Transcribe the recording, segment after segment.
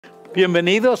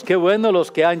Bienvenidos, qué bueno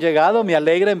los que han llegado, me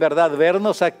alegra en verdad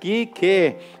vernos aquí,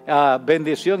 qué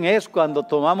bendición es cuando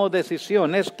tomamos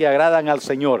decisiones que agradan al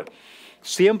Señor.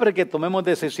 Siempre que tomemos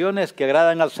decisiones que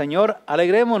agradan al Señor,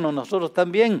 alegrémonos nosotros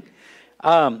también.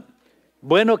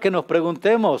 Bueno que nos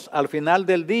preguntemos al final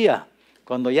del día,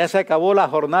 cuando ya se acabó la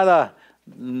jornada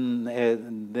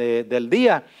del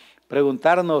día,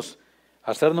 preguntarnos,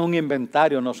 hacernos un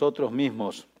inventario nosotros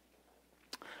mismos.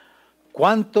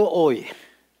 ¿Cuánto hoy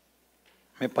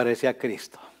me parecía a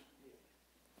Cristo?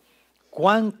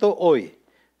 ¿Cuánto hoy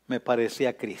me parecía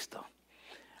a Cristo?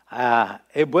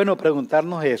 Es bueno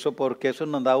preguntarnos eso porque eso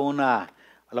nos da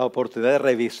la oportunidad de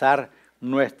revisar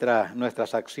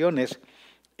nuestras acciones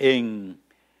en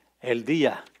el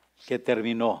día que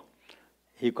terminó.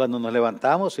 Y cuando nos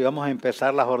levantamos y vamos a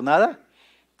empezar la jornada,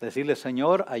 decirle,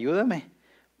 Señor, ayúdame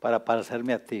para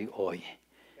parecerme a ti hoy.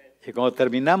 Y cuando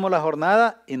terminamos la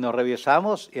jornada y nos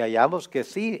revisamos y hallamos que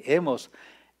sí hemos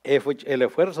hecho el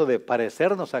esfuerzo de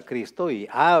parecernos a Cristo y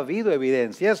ha habido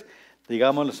evidencias,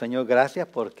 digámosle, Señor, gracias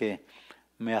porque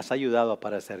me has ayudado a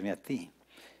parecerme a ti.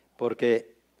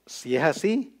 Porque si es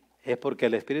así, es porque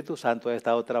el Espíritu Santo ha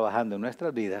estado trabajando en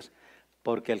nuestras vidas,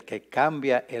 porque el que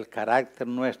cambia el carácter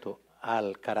nuestro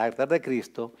al carácter de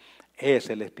Cristo es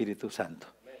el Espíritu Santo.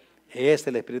 Es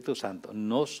el Espíritu Santo.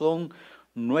 No son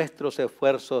nuestros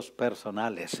esfuerzos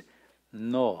personales.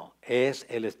 No, es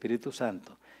el Espíritu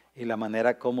Santo. Y la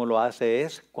manera como lo hace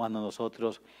es cuando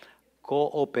nosotros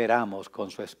cooperamos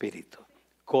con su Espíritu.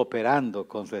 Cooperando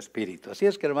con su Espíritu. Así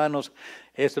es que, hermanos,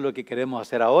 eso es lo que queremos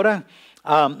hacer ahora.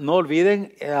 No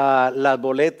olviden las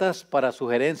boletas para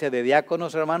sugerencia de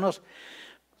diáconos, hermanos.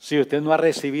 Si usted no ha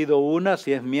recibido una,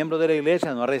 si es miembro de la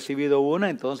iglesia, no ha recibido una,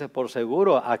 entonces por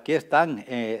seguro, aquí están.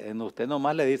 Usted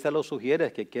nomás le dice a los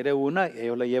sugieres que quiere una,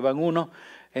 ellos le llevan uno.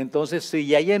 Entonces, si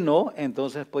ya llenó,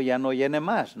 entonces pues ya no llene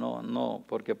más. No,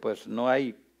 porque pues no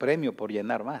hay premio por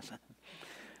llenar más.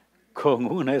 Con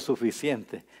una es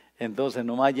suficiente. Entonces,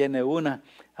 nomás llene una.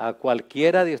 A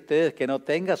cualquiera de ustedes que no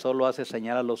tenga, solo hace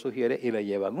señal a los sugieres y le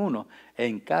llevan uno.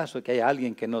 En caso de que haya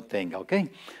alguien que no tenga, ¿ok?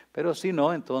 Pero si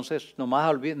no, entonces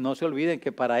nomás no se olviden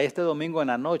que para este domingo en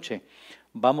la noche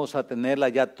vamos a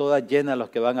tenerlas ya todas llenas los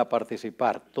que van a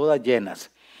participar, todas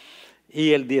llenas.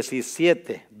 Y el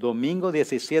 17, domingo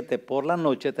 17 por la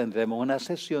noche tendremos una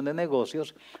sesión de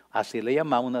negocios, así le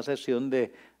llamamos, una sesión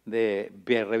de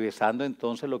revisando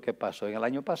entonces lo que pasó en el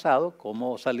año pasado,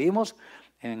 cómo salimos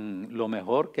en lo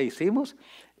mejor que hicimos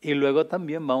y luego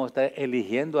también vamos a estar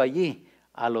eligiendo allí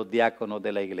a los diáconos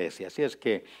de la iglesia. Así es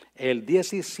que el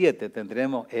 17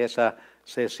 tendremos esa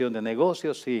sesión de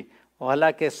negocios y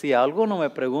ojalá que si alguno me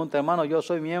pregunta, hermano, yo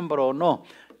soy miembro o no,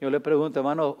 yo le pregunto,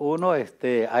 hermano, uno ha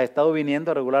estado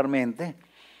viniendo regularmente,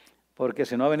 porque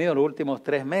si no ha venido los últimos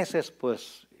 3 meses,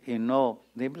 pues, y no,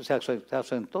 se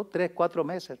ausentó 3, 4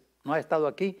 meses, no ha estado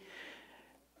aquí,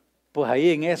 pues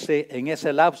ahí en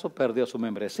ese lapso perdió su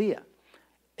membresía,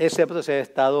 excepto si ha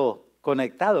estado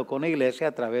conectado con la iglesia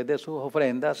a través de sus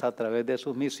ofrendas, a través de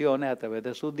sus misiones, a través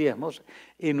de sus diezmos,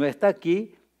 y no está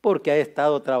aquí porque ha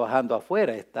estado trabajando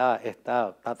afuera,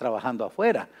 está trabajando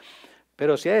afuera.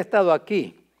 Pero si ha estado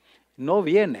aquí, no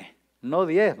viene, no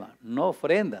diezma, no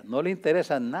ofrenda, no le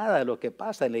interesa nada de lo que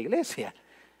pasa en la iglesia,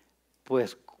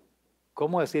 pues,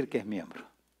 ¿cómo decir que es miembro?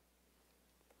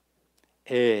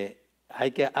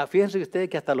 Fíjense ustedes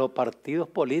que hasta los partidos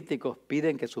políticos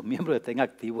piden que sus miembros estén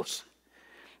activos.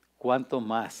 ¿Cuánto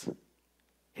más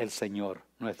el Señor,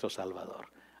 nuestro Salvador?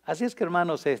 Así es que,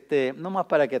 hermanos, no más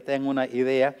para que tengan una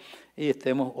idea y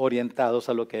estemos orientados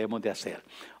a lo que debemos de hacer.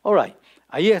 All right.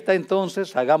 Ahí está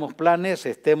entonces, hagamos planes,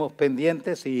 estemos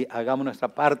pendientes y hagamos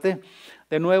nuestra parte.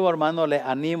 De nuevo, hermano, les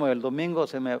animo, el domingo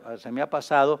se me ha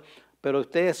pasado, pero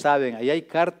ustedes saben, ahí hay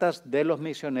cartas de los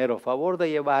misioneros. Favor de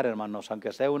llevar, hermanos,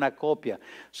 aunque sea una copia.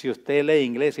 Si usted lee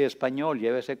inglés y español,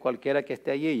 llévese cualquiera que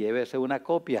esté allí, llévese una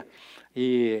copia.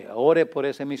 Y ore por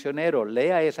ese misionero,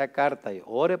 lea esa carta y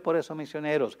ore por esos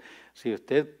misioneros. Si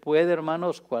usted puede,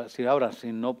 hermanos,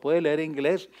 si no puede leer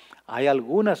inglés, hay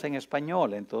algunas en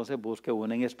español, entonces busque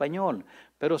una en español.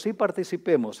 Pero sí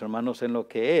participemos, hermanos, en lo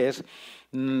que es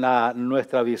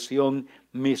nuestra visión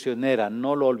misionera,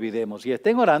 no lo olvidemos. Y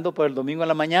estén orando por el domingo en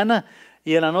la mañana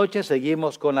y en la noche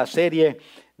seguimos con la serie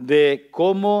de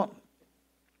cómo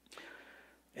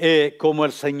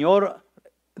el Señor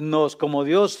como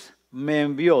Dios me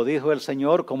envió, dijo el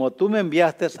Señor, como tú me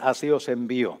enviaste, así os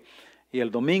envío. Y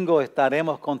el domingo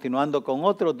estaremos continuando con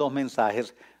otros 2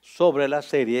 mensajes sobre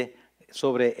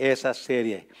esa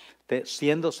serie,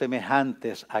 siendo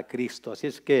semejantes a Cristo. Así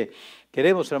es que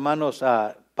queremos, hermanos,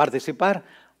 participar.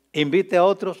 Invite a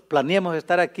otros, planeemos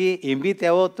estar aquí, invite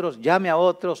a otros, llame a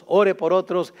otros, ore por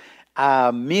otros,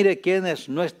 Mire quienes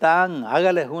no están,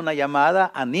 hágales una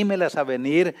llamada, anímeles a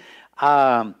venir,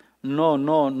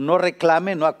 no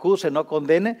reclame, no acuse, no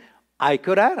condene. Hay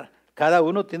que orar. Cada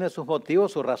uno tiene sus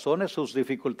motivos, sus razones, sus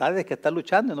dificultades que está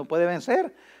luchando y no puede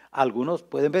vencer. Algunos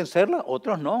pueden vencerla,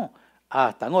 otros no.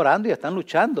 Están orando y están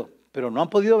luchando, pero no han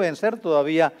podido vencer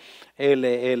todavía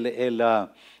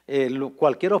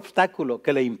cualquier obstáculo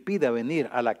que le impida venir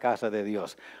a la casa de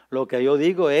Dios. Lo que yo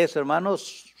digo es,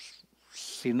 hermanos,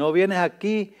 si no vienes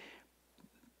aquí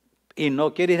y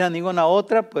no quieres ir a ninguna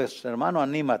otra, pues hermano,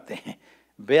 anímate.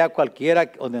 Ve a cualquiera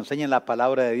donde enseñen la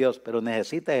palabra de Dios, pero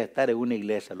necesitas estar en una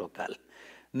iglesia local.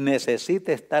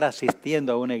 Necesitas estar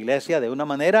asistiendo a una iglesia de otra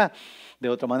manera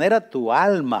tu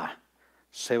alma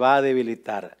se va a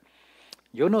debilitar.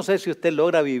 Yo no sé si usted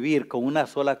logra vivir con una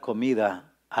sola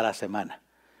comida a la semana,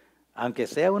 aunque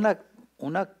sea una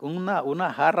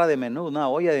jarra de menudo, una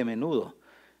olla de menudo.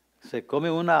 Se come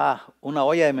una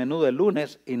olla de menudo el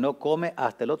lunes y no come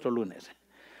hasta el otro lunes.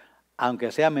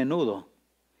 Aunque sea menudo,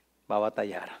 va a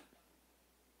batallar.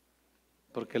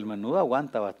 Porque el menudo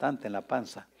aguanta bastante en la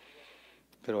panza,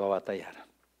 pero va a batallar.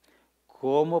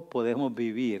 ¿Cómo podemos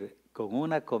vivir con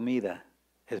una comida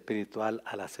espiritual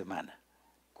a la semana?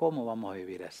 ¿Cómo vamos a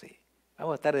vivir así?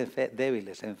 Vamos a estar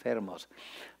débiles, enfermos.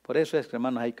 Por eso es que,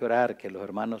 hermanos, hay que orar que los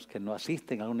hermanos que no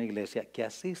asisten a una iglesia, que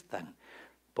asistan,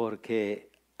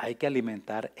 porque hay que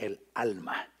alimentar el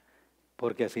alma,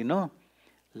 porque si no,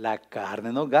 la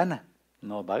carne nos gana,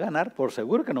 nos va a ganar, por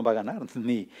seguro que nos va a ganar,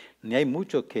 ni hay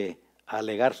mucho que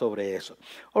alegar sobre eso.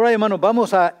 Ahora, hermanos,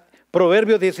 vamos a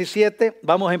Proverbios 17,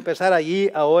 vamos a empezar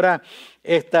allí ahora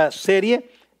esta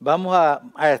serie, vamos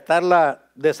a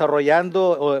estarla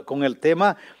desarrollando con el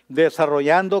tema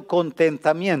desarrollando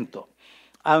contentamiento,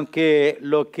 aunque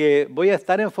lo que voy a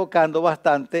estar enfocando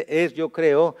bastante es, yo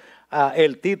creo,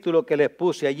 el título que les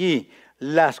puse allí,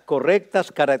 las correctas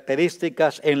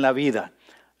características en la vida.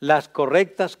 Las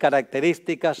correctas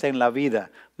características en la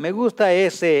vida. Me gusta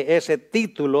ese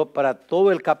título para todo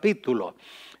el capítulo.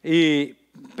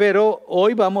 Pero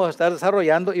hoy vamos a estar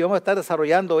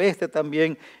desarrollando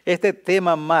este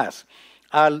tema más.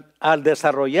 Al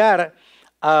desarrollar,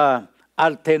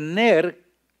 al tener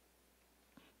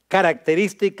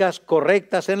características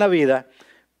correctas en la vida,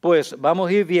 pues vamos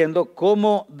a ir viendo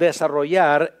cómo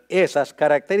desarrollar esas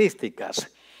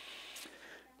características.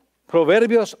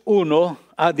 Proverbios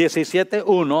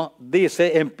 17:1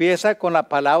 dice, empieza con la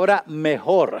palabra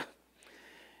mejor.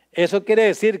 Eso quiere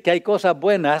decir que hay cosas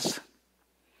buenas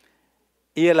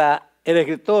y el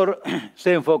escritor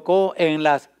se enfocó en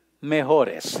las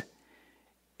mejores.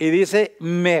 Y dice,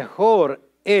 mejor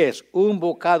es un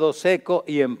bocado seco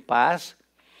y en paz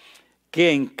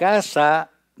que en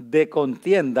casa de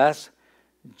contiendas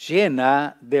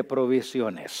llena de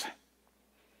provisiones.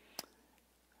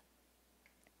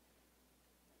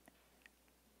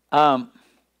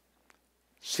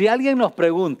 Si alguien nos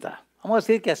pregunta, vamos a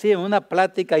decir que así en una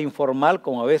plática informal,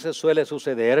 como a veces suele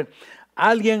suceder,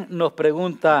 alguien nos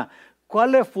pregunta,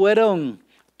 ¿cuáles fueron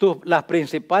las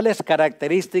principales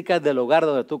características del hogar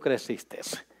donde tú creciste?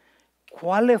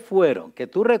 ¿Cuáles fueron? Que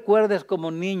tú recuerdes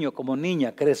como niño, como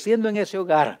niña, creciendo en ese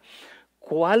hogar.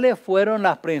 ¿Cuáles fueron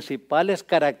las principales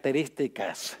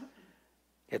características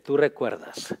que tú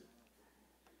recuerdas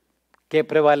que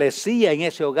prevalecía en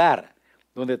ese hogar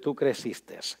donde tú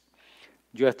creciste?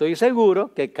 Yo estoy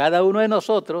seguro que cada uno de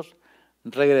nosotros,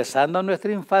 regresando a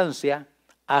nuestra infancia,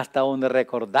 hasta donde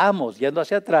recordamos, yendo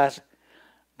hacia atrás,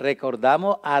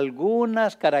 recordamos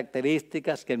algunas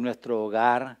características que en nuestro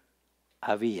hogar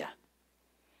había.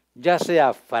 Ya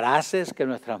sea frases que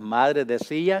nuestras madres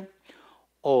decían,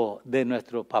 o de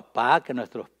nuestro papá, que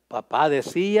nuestro papá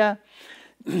decía,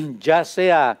 ya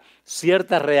sea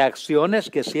ciertas reacciones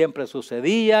que siempre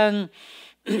sucedían,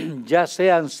 ya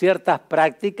sean ciertas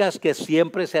prácticas que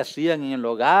siempre se hacían en el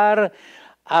hogar.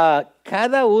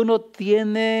 Cada uno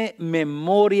tiene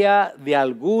memoria de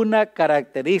alguna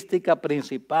característica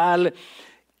principal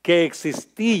que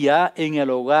existía en el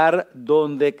hogar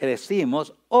donde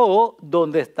crecimos o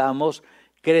donde estamos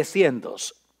creciendo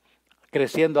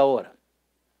ahora.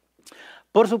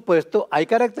 Por supuesto, hay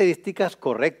características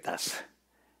correctas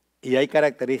y hay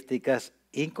características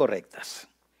incorrectas.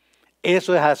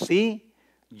 Eso es así,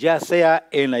 ya sea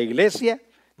en la iglesia,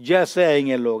 ya sea en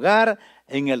el hogar,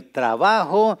 en el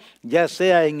trabajo, ya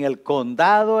sea en el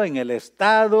condado, en el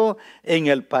estado, en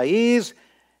el país,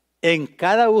 en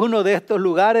cada uno de estos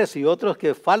lugares y otros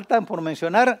que faltan por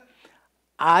mencionar,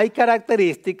 hay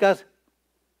características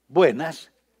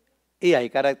buenas y hay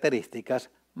características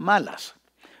malas.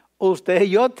 Usted y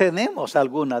yo tenemos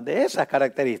algunas de esas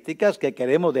características que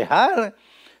queremos dejar,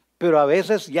 pero a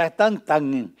veces ya están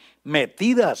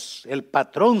metidas. El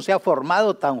patrón se ha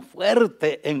formado tan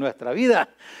fuerte en nuestra vida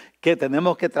que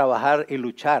tenemos que trabajar y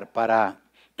luchar para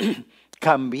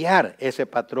cambiar ese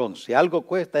patrón. Si algo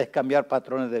cuesta es cambiar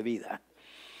patrones de vida.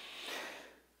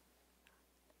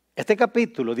 Este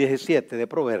capítulo 17 de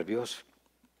Proverbios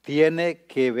tiene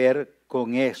que ver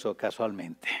con eso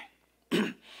casualmente.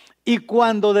 Y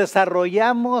cuando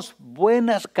desarrollamos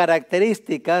buenas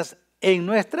características en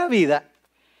nuestra vida,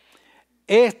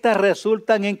 estas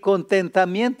resultan en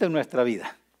contentamiento en nuestra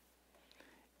vida.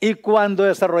 Y cuando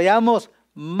desarrollamos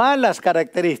malas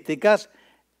características,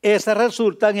 esas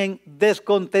resultan en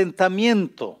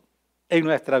descontentamiento en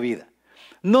nuestra vida.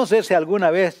 No sé si alguna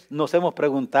vez nos hemos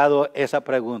preguntado esa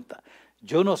pregunta.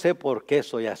 Yo no sé por qué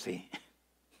soy así.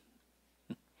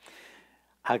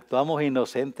 Actuamos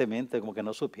inocentemente como que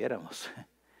no supiéramos.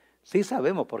 Sí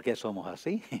sabemos por qué somos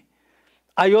así.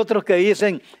 Hay otros que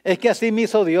dicen, es que así me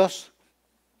hizo Dios.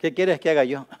 ¿Qué quieres que haga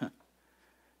yo?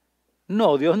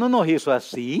 No, Dios no nos hizo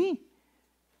así.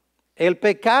 El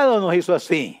pecado nos hizo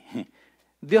así.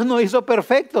 Dios nos hizo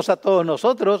perfectos a todos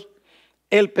nosotros.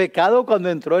 El pecado, cuando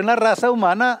entró en la raza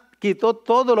humana, quitó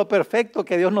todo lo perfecto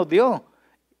que Dios nos dio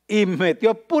y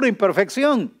metió pura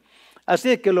imperfección.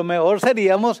 Así es que lo mejor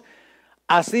seríamos,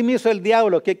 así me hizo el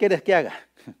diablo, ¿qué quieres que haga?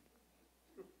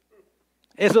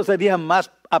 Eso sería más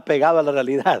apegado a la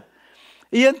realidad.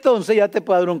 Y entonces ya te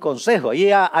puedo dar un consejo. Ahí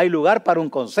ya hay lugar para un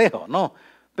consejo, ¿no?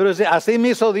 Pero si así me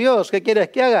hizo Dios, ¿qué quieres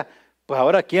que haga? Pues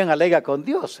ahora, ¿quién alega con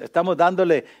Dios? Estamos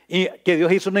dándole que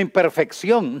Dios hizo una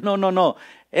imperfección. No, no, no.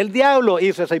 El diablo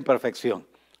hizo esa imperfección.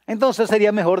 Entonces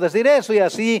sería mejor decir eso y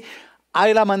así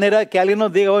hay la manera que alguien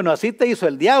nos diga, bueno, así te hizo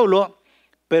el diablo,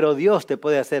 pero Dios te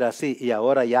puede hacer así y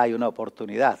ahora ya hay una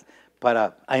oportunidad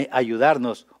para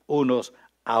ayudarnos unos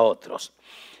a otros.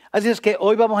 Así es que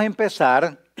hoy vamos a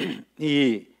empezar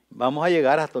y vamos a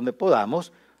llegar hasta donde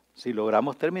podamos. Si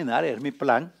logramos terminar, es mi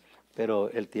plan, pero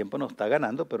el tiempo nos está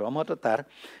ganando, pero vamos a tratar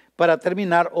para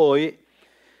terminar hoy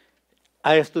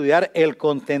a estudiar el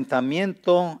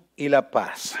contentamiento y la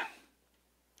paz.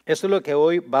 Eso es lo que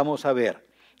hoy vamos a ver,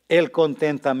 el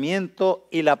contentamiento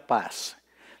y la paz.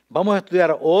 Vamos a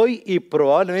estudiar hoy y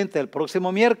probablemente el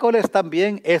próximo miércoles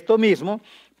también esto mismo,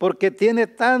 porque tiene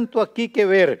tanto aquí que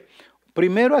ver.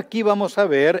 Primero aquí vamos a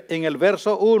ver en el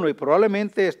verso 1, y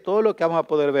probablemente es todo lo que vamos a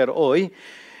poder ver hoy,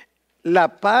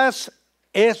 la paz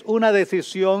es una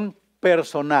decisión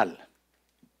personal.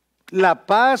 La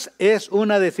paz es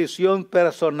una decisión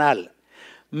personal.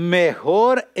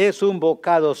 Mejor es un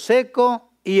bocado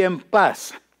seco y en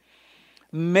paz.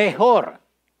 Mejor.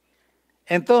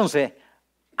 Entonces,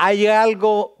 hay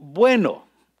algo bueno,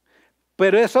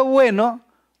 pero eso bueno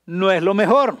no es lo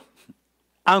mejor,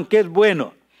 aunque es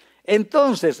bueno.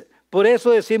 Entonces, por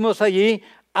eso decimos allí,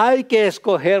 hay que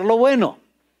escoger lo bueno.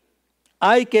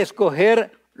 Hay que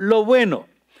escoger lo bueno.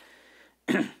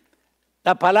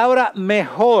 La palabra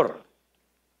mejor,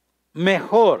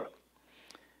 mejor,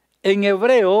 en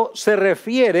hebreo se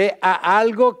refiere a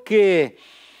algo que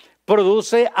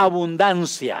produce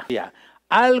abundancia,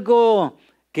 algo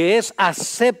que es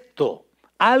acepto,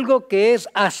 algo que es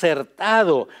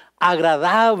acertado,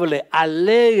 agradable,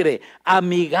 alegre,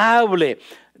 amigable,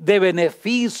 de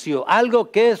beneficio, algo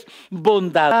que es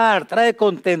bondad, trae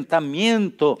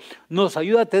contentamiento, nos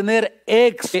ayuda a tener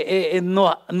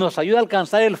nos ayuda a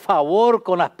alcanzar el favor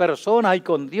con las personas y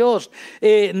con Dios,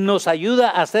 nos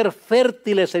ayuda a ser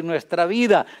fértiles en nuestra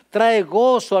vida, trae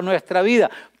gozo a nuestra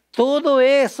vida. Todos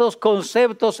esos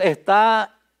conceptos están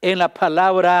en la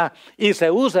palabra y se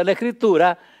usa en la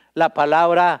Escritura la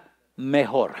palabra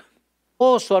mejor.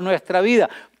 Gozo a nuestra vida.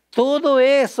 Todos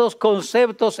esos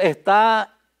conceptos están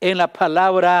en la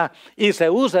palabra y se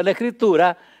usa en la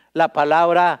Escritura la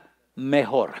palabra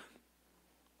mejor.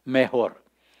 Mejor.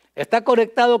 Está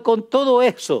conectado con todo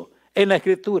eso en la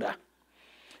Escritura.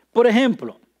 Por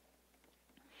ejemplo,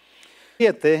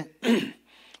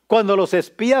 cuando los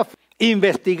espías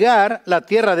investigar la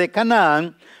tierra de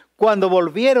Canaán, cuando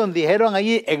volvieron, dijeron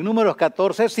allí en Números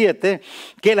 14:7,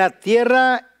 que la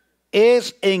tierra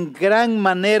es en gran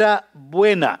manera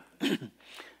buena.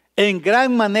 En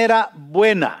gran manera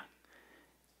buena.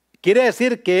 Quiere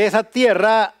decir que esa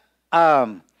tierra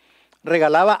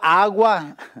regalaba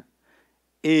agua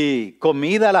y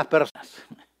comida a las personas.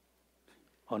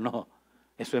 ¿O no?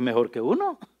 Eso es mejor que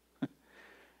uno.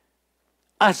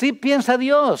 Así piensa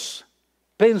Dios.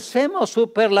 Pensemos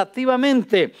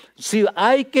superlativamente.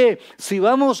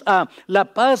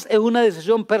 La paz es una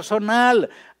decisión personal.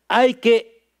 Hay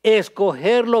que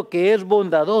escoger lo que es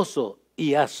bondadoso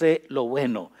y hacer lo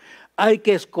bueno. Hay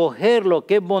que escoger lo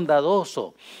que es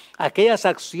bondadoso. Aquellas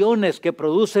acciones que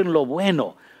producen lo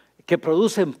bueno, que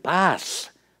producen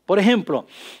paz. Por ejemplo,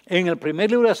 en el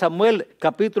primer libro de Samuel,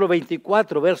 capítulo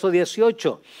 24, verso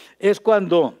 18, es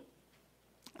cuando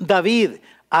David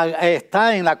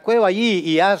está en la cueva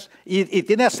allí y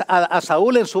tiene a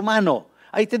Saúl en su mano.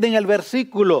 Ahí tienen el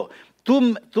versículo.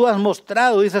 Tú has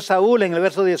mostrado, dice Saúl en el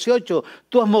verso 18,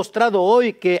 tú has mostrado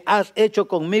hoy que has hecho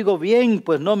conmigo bien,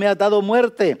 pues no me has dado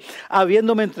muerte,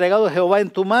 habiéndome entregado Jehová en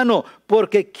tu mano,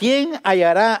 porque ¿quién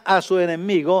hallará a su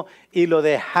enemigo y lo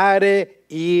dejare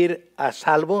ir a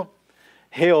salvo?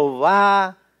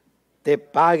 Jehová te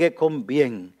pague con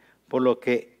bien por lo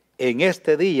que en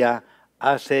este día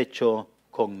has hecho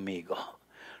conmigo.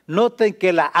 Noten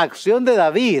que la acción de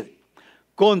David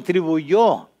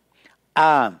contribuyó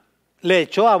le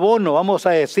echó abono, vamos a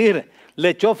decir, le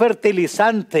echó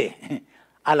fertilizante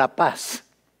a la paz.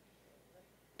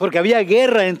 Porque había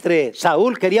guerra entre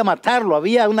Saúl, quería matarlo,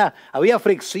 había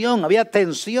fricción, había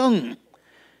tensión.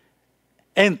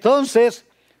 Entonces,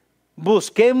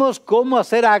 busquemos cómo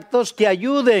hacer actos que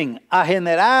ayuden a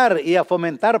generar y a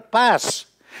fomentar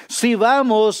paz. Si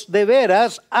vamos de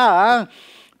veras a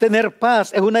tener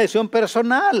paz, es una decisión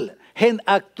personal.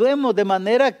 Actuemos de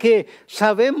manera que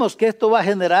sabemos que esto va a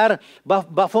generar, va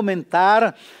a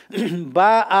fomentar,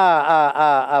 va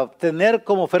a tener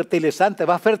como fertilizante,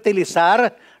 va a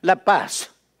fertilizar la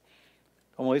paz.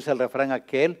 Como dice el refrán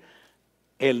aquel,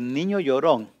 el niño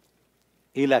llorón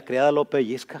y la criada lo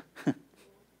pellizca.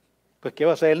 Pues ¿qué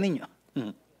va a hacer el niño?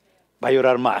 Va a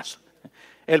llorar más.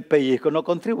 El pellizco no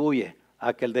contribuye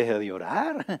a que él deje de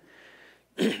llorar.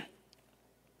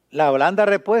 La blanda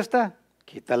respuesta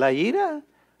quita la ira.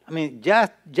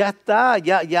 Ya está,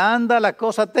 ya anda la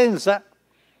cosa tensa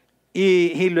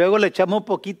y luego le echamos un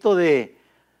poquito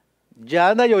ya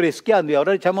anda llorisqueando y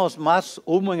ahora le echamos más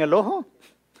humo en el ojo.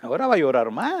 Ahora va a llorar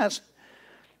más.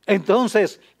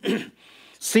 Entonces,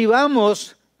 si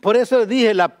vamos, por eso les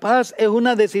dije, la paz es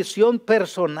una decisión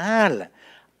personal.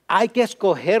 Hay que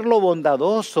escoger lo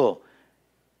bondadoso,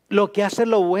 lo que hace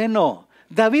lo bueno.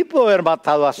 David pudo haber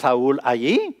matado a Saúl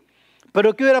allí.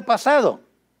 Pero ¿qué hubiera pasado?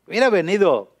 Hubiera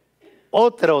venido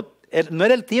otro, no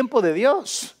era el tiempo de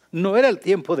Dios, no era el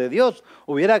tiempo de Dios,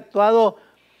 hubiera actuado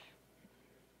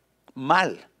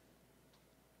mal.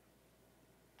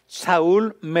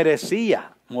 Saúl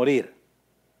merecía morir,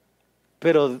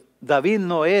 pero David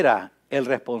no era el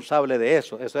responsable de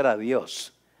eso era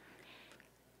Dios.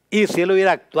 Y si él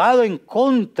hubiera actuado en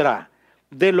contra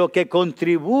de lo que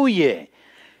contribuye,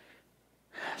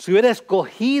 si hubiera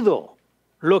escogido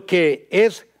lo que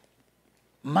es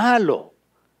malo,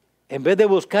 en vez de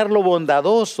buscar lo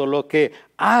bondadoso, lo que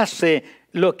hace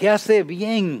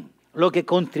bien, lo que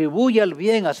contribuye al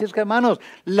bien. Así es que, hermanos,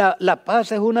 la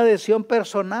paz es una decisión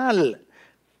personal.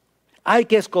 Hay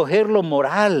que escoger lo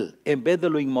moral en vez de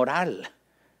lo inmoral.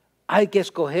 Hay que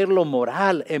escoger lo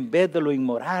moral en vez de lo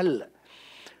inmoral.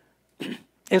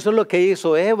 Eso es lo que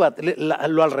hizo Eva,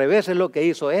 lo al revés es lo que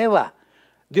hizo Eva.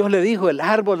 Dios le dijo, el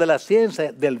árbol de la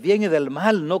ciencia del bien y del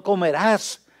mal no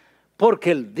comerás,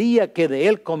 porque el día que de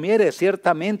él comieres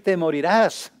ciertamente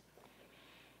morirás.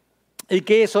 ¿Y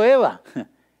qué hizo Eva?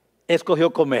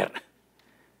 Escogió comer.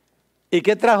 ¿Y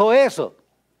qué trajo eso?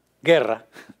 Guerra.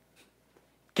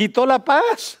 Quitó la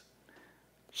paz.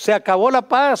 Se acabó la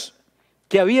paz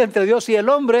que había entre Dios y el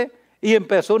hombre y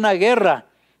empezó una guerra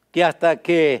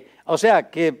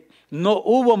que no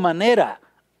hubo manera,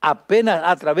 apenas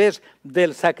a través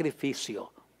del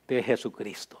sacrificio de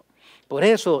Jesucristo. Por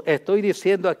eso estoy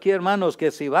diciendo aquí, hermanos,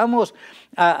 que si vamos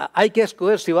hay que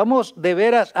escoger, si vamos de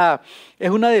veras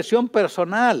es una decisión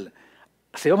personal.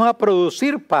 Si vamos a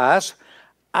producir paz,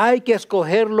 hay que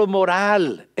escoger lo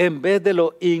moral en vez de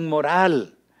lo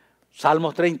inmoral.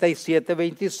 Salmos 37,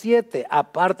 27,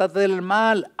 apártate del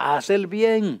mal, haz el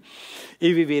bien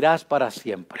y vivirás para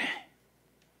siempre.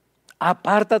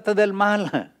 Apártate del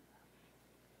mal.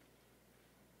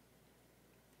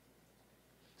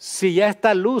 Si ya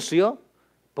está lucio,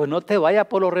 pues no te vayas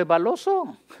por lo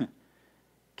resbaloso.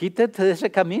 Quítate de ese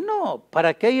camino.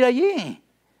 ¿Para qué ir allí?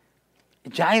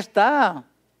 Ya está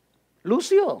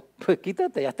lucio. Pues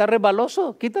quítate, ya está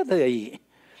resbaloso. Quítate de allí.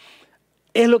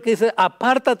 Es lo que dice,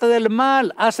 apártate del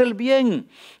mal, haz el bien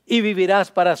y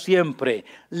vivirás para siempre.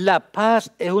 La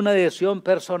paz es una decisión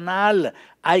personal.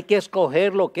 Hay que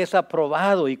escoger lo que es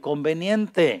aprobado y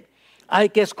conveniente. Hay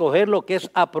que escoger lo que es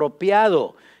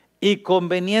apropiado y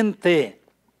conveniente.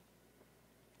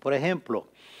 Por ejemplo,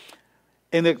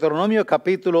 en Deuteronomio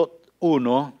capítulo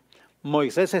 1,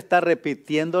 Moisés está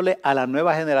repitiéndole a la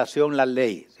nueva generación la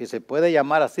ley. Si se puede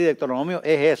llamar así, Deuteronomio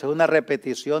es eso, es una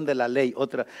repetición de la ley.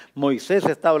 Moisés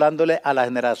está hablándole a la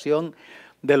generación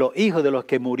de los hijos de los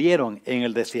que murieron en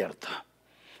el desierto.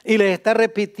 Y les está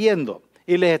repitiendo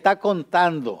y les está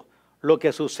contando lo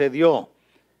que sucedió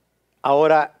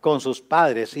ahora con sus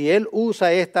padres. Y él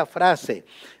usa esta frase,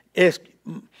 es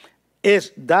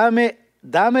dame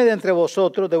de entre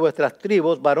vosotros, de vuestras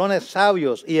tribus, varones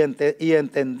sabios y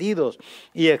entendidos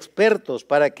y expertos,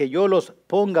 para que yo los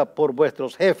ponga por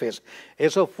vuestros jefes.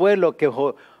 Eso fue lo que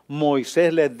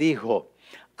Moisés les dijo.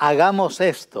 Hagamos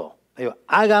esto.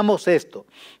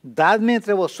 Dadme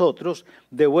entre vosotros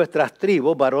de vuestras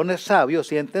tribus varones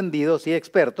sabios y entendidos y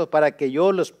expertos, para que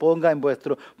yo los ponga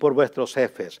por vuestros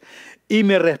jefes. Y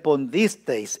me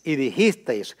respondisteis y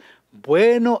dijisteis,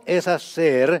 bueno es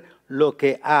hacer lo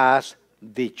que has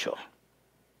dicho.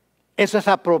 Eso es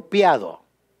apropiado.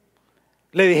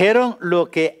 Le dijeron, lo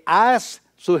que has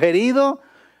sugerido,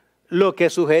 lo que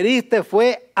sugeriste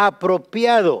fue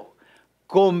apropiado.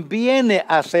 Conviene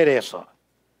hacer eso.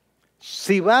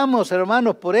 Si vamos,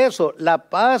 hermanos, por eso, la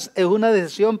paz es una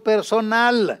decisión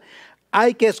personal.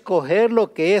 Hay que escoger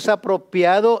lo que es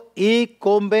apropiado y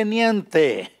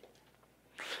conveniente.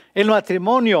 El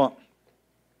matrimonio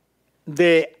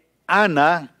de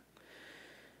Ana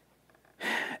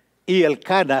y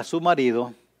Elcana, su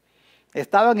marido, no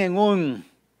estaban en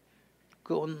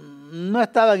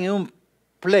un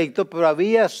pleito, pero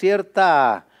había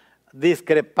cierta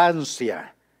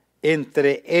discrepancia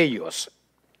entre ellos.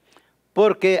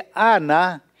 Porque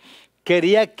Ana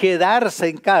quería quedarse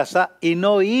en casa y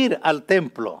no ir al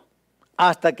templo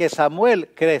hasta que Samuel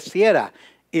creciera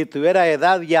y tuviera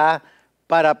edad ya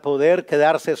para poder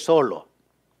quedarse solo,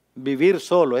 vivir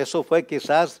solo. Eso fue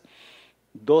quizás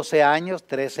 12 años,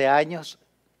 13 años.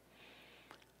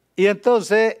 Y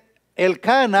entonces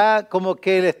Elcana como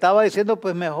que le estaba diciendo,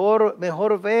 pues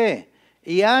mejor ve.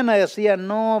 Y Ana decía,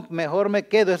 no, mejor me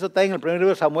quedo. Eso está en el primer libro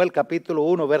de Samuel, capítulo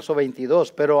 1, verso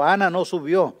 22. Pero Ana no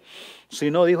subió,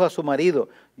 sino dijo a su marido,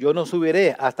 yo no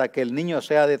subiré hasta que el niño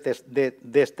sea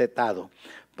destetado.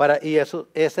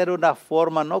 Esa era una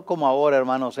forma, no como ahora,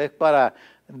 hermanos, es para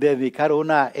dedicar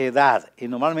una edad. Y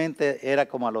normalmente era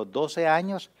como a los 12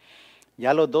 años.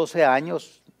 Ya a los 12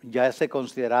 años ya se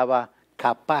consideraba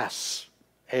capaz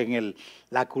en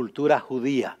la cultura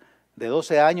judía. De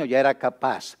 12 años ya era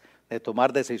capaz de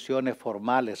tomar decisiones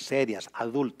formales, serias,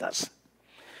 adultas.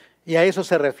 Y a eso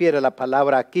se refiere la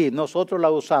palabra aquí. Nosotros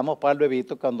la usamos para el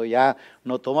bebito cuando ya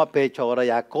no toma pecho, ahora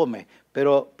ya come.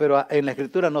 Pero en la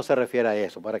Escritura no se refiere a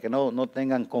eso, para que no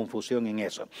tengan confusión en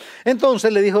eso.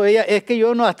 Entonces le dijo ella, es que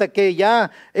yo no, hasta que ya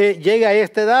llegue a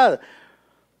esta edad,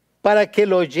 para que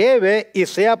lo lleve y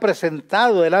sea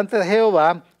presentado delante de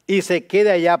Jehová y se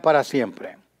quede allá para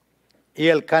siempre. Y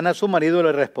Elcana, su marido,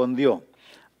 le respondió,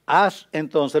 haz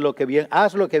entonces lo que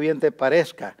bien te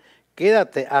parezca,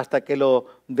 quédate hasta que lo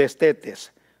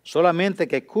destetes, solamente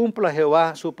que cumpla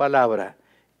Jehová su palabra.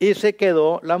 Y se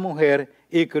quedó la mujer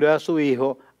y crió a su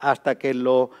hijo hasta que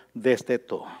lo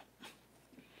destetó.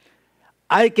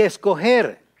 Hay que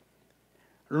escoger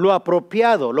lo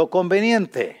apropiado, lo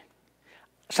conveniente.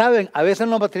 Saben, a veces en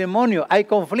los matrimonios hay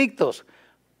conflictos,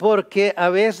 porque a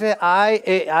veces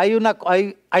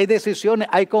hay decisiones,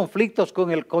 hay conflictos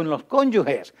con los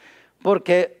cónyuges,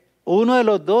 porque uno de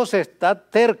los dos está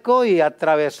terco y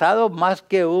atravesado más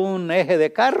que un eje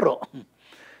de carro,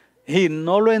 y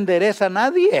no lo endereza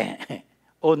nadie,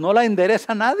 o no la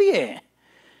endereza nadie.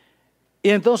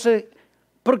 Y entonces,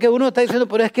 porque uno está diciendo,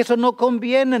 pero es que eso no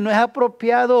conviene, no es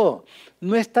apropiado,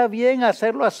 no está bien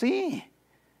hacerlo así.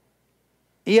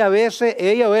 Y a veces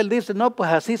ella o él dice, no,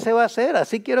 pues así se va a hacer,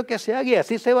 así quiero que se haga y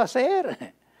así se va a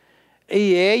hacer.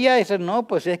 Y ella dice, no,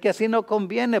 pues es que así no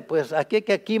conviene, pues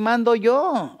aquí mando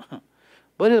yo.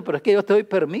 Bueno, pero es que yo te doy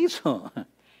permiso.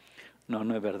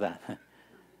 No es verdad.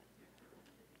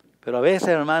 Pero a veces,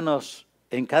 hermanos,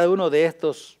 en cada uno de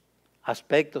estos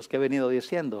aspectos que he venido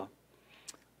diciendo,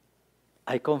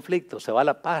 hay conflictos, se va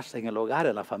la paz en el hogar,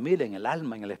 en la familia, en el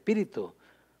alma, en el espíritu,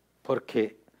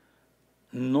 porque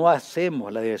no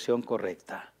hacemos la dirección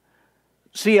correcta.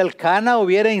 Si Elcana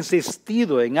hubiera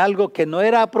insistido en algo que no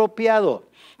era apropiado,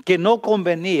 que no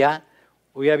convenía,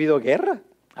 hubiera habido guerra.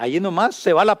 Allí nomás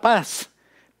se va la paz.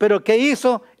 Pero ¿qué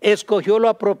hizo? Escogió lo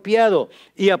apropiado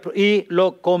y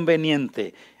lo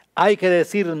conveniente. Hay que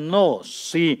decir no.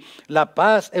 Si la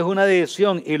paz es una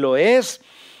decisión y lo es,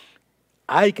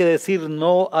 hay que decir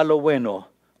no a lo bueno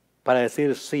para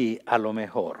decir sí a lo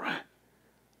mejor.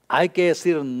 Hay que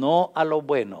decir no a lo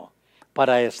bueno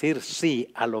para decir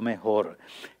sí a lo mejor.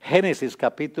 Génesis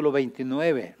capítulo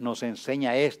 29 nos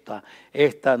enseña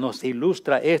nos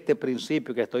ilustra este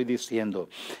principio que estoy diciendo.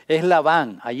 Es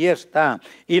Labán, allí está.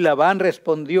 Y Labán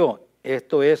respondió,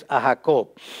 esto es a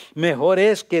Jacob, mejor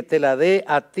es que te la dé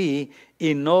a ti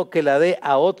y no que la dé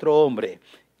a otro hombre.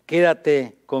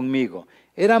 Quédate conmigo.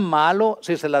 ¿Era malo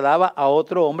si se la daba a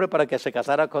otro hombre para que se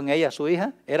casara con ella, su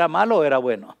hija? ¿Era malo o era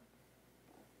bueno?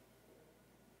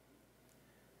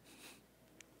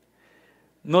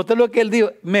 Note lo que él dijo,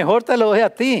 mejor te lo doy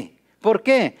a ti. ¿Por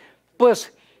qué?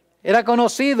 Pues era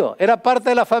conocido, era parte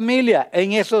de la familia.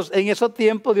 En esos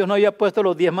tiempos Dios no había puesto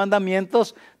los 10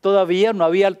 mandamientos, todavía no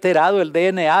había alterado el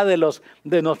DNA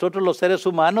de nosotros los seres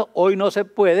humanos. Hoy no se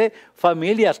puede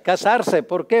familias casarse.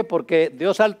 ¿Por qué? Porque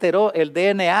Dios alteró el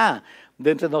DNA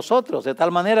de entre nosotros, de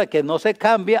tal manera que no se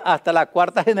cambia hasta la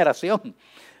 4ª generación.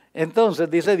 Entonces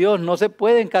dice Dios, no se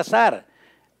pueden casar.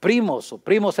 Primos o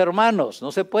primos hermanos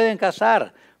no se pueden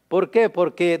casar. ¿Por qué?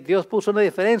 Porque Dios puso una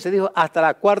diferencia, dijo hasta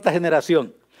la 4ª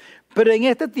generación. Pero en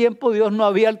este tiempo Dios no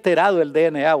había alterado el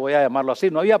DNA, voy a llamarlo así,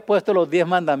 no había puesto los 10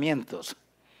 mandamientos.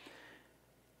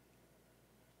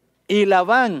 Y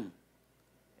Labán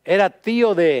era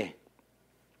tío de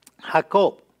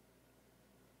Jacob.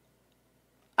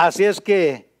 Así es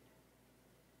que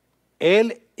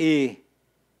él y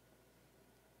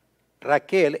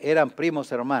Raquel eran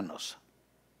primos hermanos.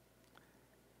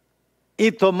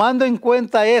 Y tomando en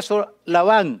cuenta eso,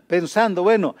 Labán, pensando,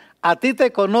 bueno, a ti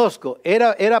te conozco,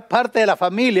 era parte de la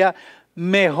familia,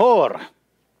 mejor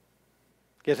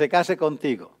que se case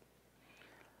contigo.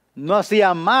 No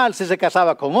hacía mal si se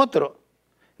casaba con otro.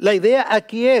 La idea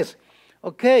aquí es,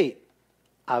 ok,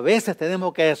 a veces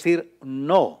tenemos que decir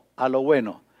no a lo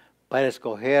bueno para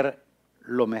escoger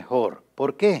lo mejor.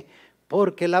 ¿Por qué?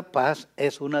 Porque la paz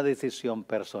es una decisión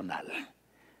personal.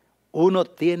 Uno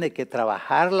tiene que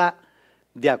trabajarla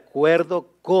de acuerdo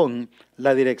con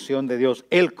la dirección de Dios,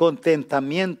 el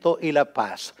contentamiento y la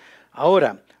paz.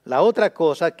 Ahora, la otra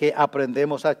cosa que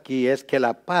aprendemos aquí es que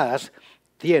la paz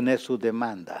tiene sus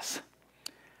demandas.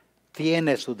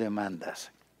 Tiene sus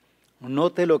demandas.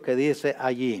 Note lo que dice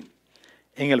allí,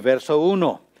 en el verso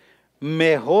 1.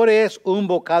 Mejor es un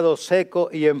bocado seco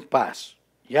y en paz.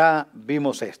 Ya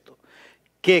vimos esto.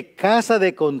 Que casa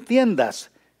de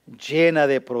contiendas llena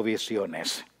de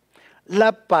provisiones.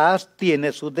 La paz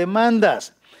tiene sus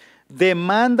demandas.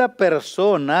 Demanda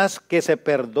personas que se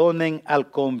perdonen al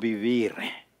convivir.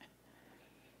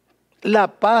 La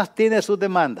paz tiene sus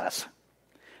demandas.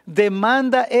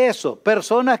 Demanda eso,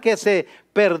 personas que se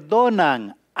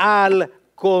perdonan al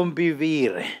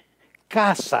convivir.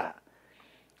 Casa.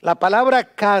 La palabra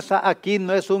casa aquí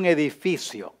no es un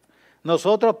edificio.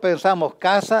 Nosotros pensamos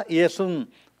casa y es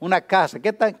una casa.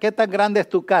 ¿Qué tan grande es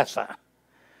tu casa?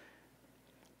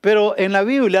 Pero en la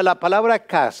Biblia la palabra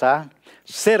casa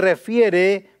se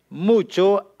refiere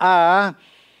mucho a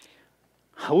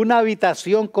una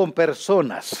habitación con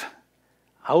personas,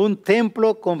 a un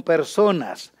templo con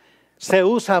personas. Se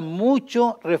usa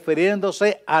mucho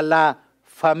refiriéndose a la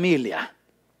familia.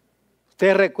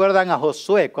 Ustedes recuerdan a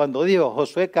Josué cuando dijo,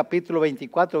 Josué capítulo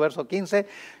 24, verso 15,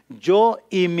 yo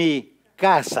y mi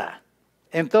casa.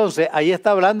 Entonces ahí está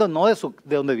hablando no de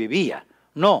donde vivía,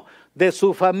 no, de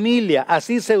su familia.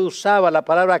 Así se usaba la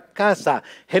palabra casa.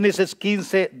 Génesis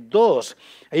 15, 2.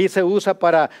 Ahí se usa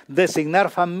para designar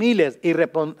familias. Y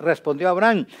respondió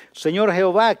Abraham, Señor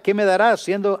Jehová, ¿qué me darás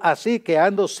siendo así que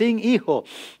ando sin hijo?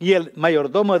 Y el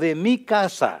mayordomo de mi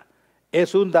casa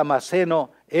es un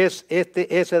damaseno,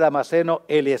 ese damaseno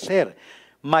Eliezer,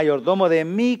 mayordomo de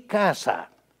mi casa.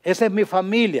 Esa es mi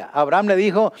familia. Abraham le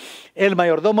dijo, el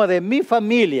mayordomo de mi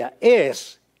familia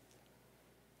es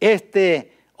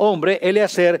este hombre,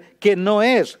 Eliezer, que no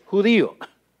es judío.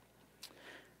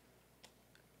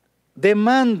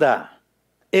 Demanda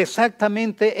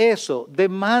exactamente eso.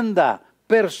 Demanda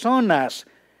personas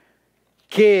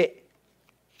que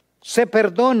se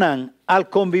perdonan al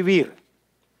convivir.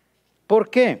 ¿Por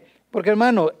qué? Porque,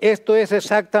 hermano, esto es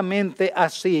exactamente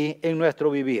así en nuestro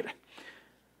vivir.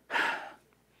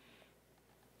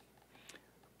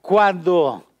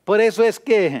 Por eso es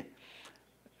que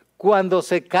cuando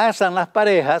se casan las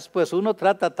parejas, pues uno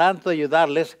trata tanto de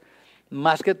ayudarles,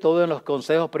 más que todo en los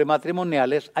consejos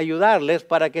prematrimoniales, ayudarles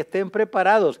para que estén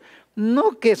preparados.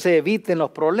 No que se eviten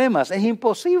los problemas, es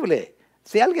imposible.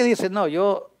 Si alguien dice, no,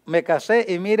 yo me casé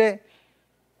y mire,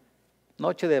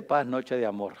 noche de paz, noche de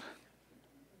amor.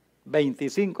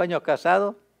 25 años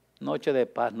casado, noche de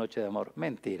paz, noche de amor.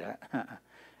 Mentira.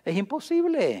 Es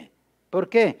imposible. ¿Por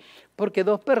qué? Porque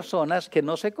dos personas que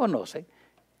no se conocen,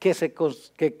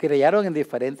 que crearon en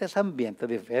diferentes ambientes,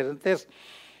 diferentes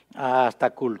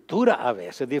hasta cultura a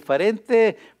veces,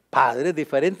 diferentes padres,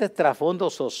 diferentes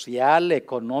trasfondos social,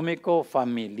 económico,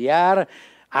 familiar,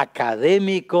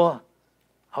 académico,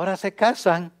 ahora se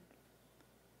casan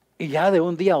y ya de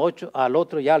un día al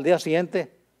otro, ya al día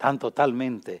siguiente, están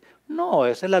totalmente. No,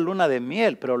 esa es la luna de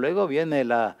miel, pero luego viene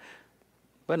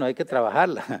bueno, hay que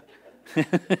trabajarla.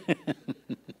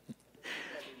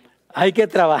 Hay que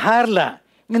trabajarla.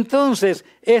 Entonces,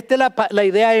 esta es la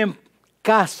idea en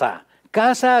casa.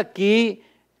 Casa aquí,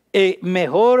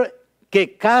 mejor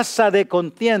que casa de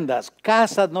contiendas.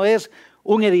 Casa no es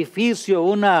un edificio,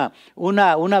 una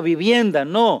vivienda,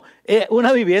 no.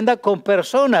 Una vivienda con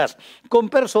personas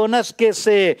que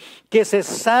se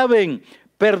saben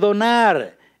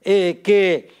perdonar,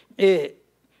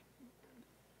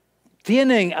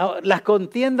 tienen las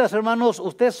contiendas, hermanos,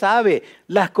 usted sabe,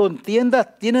 las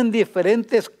contiendas tienen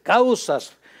diferentes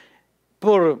causas.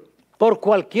 Por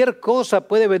cualquier cosa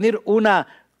puede venir una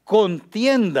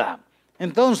contienda.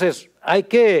 Entonces, hay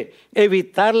que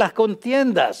evitar las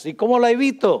contiendas. ¿Y cómo la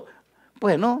evito?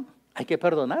 Bueno, hay que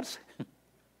perdonarse.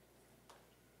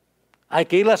 Hay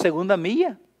que ir la segunda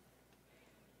milla.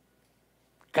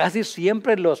 Casi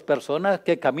siempre las personas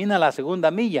que caminan la segunda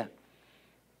milla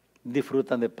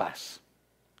disfrutan de paz.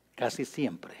 Casi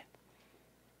siempre.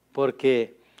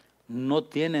 Porque no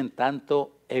tienen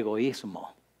tanto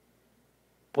egoísmo.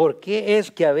 ¿Por qué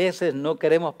es que a veces no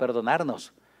queremos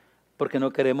perdonarnos? Porque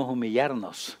no queremos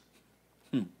humillarnos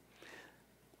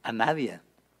a nadie.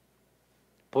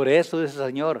 Por eso dice el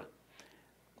Señor,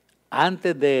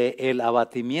 antes del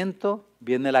abatimiento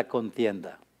viene la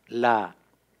contienda,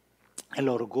 el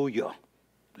orgullo,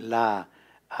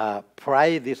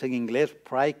 pride, dice en inglés,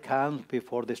 pride comes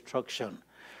before destruction.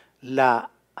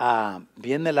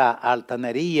 Viene la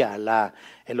altanería,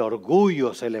 el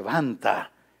orgullo se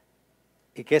levanta.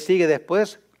 ¿Y qué sigue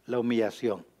después? La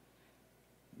humillación.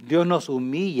 Dios nos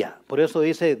humilla. Por eso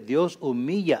dice, Dios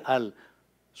humilla al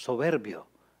soberbio.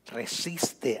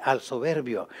 Resiste al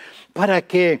soberbio. Para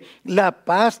que la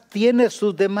paz tiene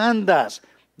sus demandas.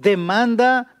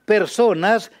 Demanda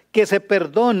personas que se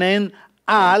perdonen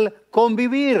al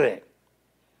convivir.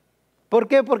 ¿Por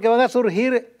qué? Porque van a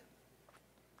surgir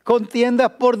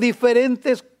contiendas por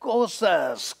diferentes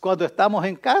cosas cuando estamos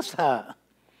en casa.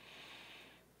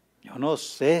 Yo no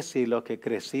sé si los que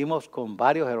crecimos con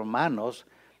varios hermanos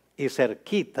y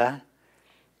cerquita,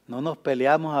 no nos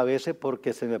peleamos a veces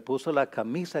porque se me puso la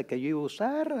camisa que yo iba a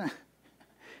usar.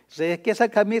 Es que esa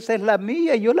camisa es la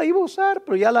mía y yo la iba a usar,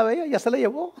 pero ya la veía, ya se la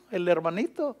llevó el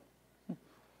hermanito.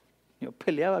 Yo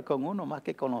peleaba con uno más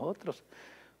que con los otros,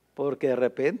 porque de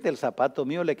repente el zapato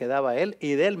mío le quedaba a él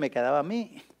y de él me quedaba a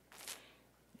mí.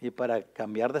 Y para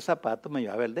cambiar de zapato me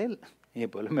llevaba el de él. Y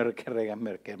después me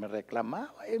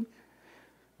reclamaba,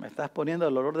 me estás poniendo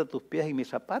el olor de tus pies en mis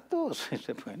zapatos. Y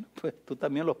dice, bueno, pues tú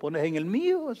también los pones en el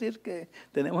mío, así es que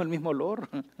tenemos el mismo olor.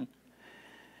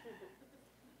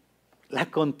 Las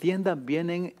contiendas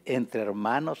vienen entre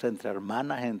hermanos, entre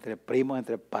hermanas, entre primos,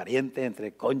 entre parientes,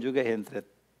 entre cónyuges,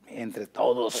 entre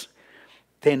todos.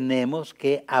 Tenemos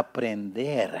que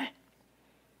aprender.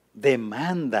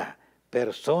 Demanda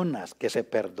personas que se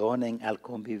perdonen al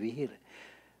convivir.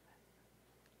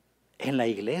 En la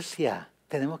iglesia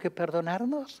tenemos que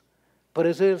perdonarnos. Por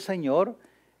eso el Señor,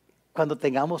 cuando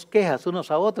tengamos quejas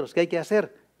unos a otros, ¿qué hay que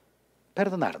hacer?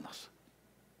 Perdonarnos.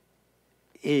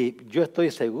 Y yo estoy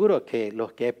seguro que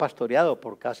los que he pastoreado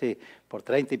por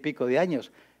 30 y pico de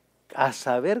años, a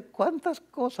saber cuántas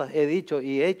cosas he dicho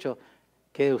y hecho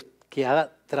que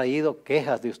ha traído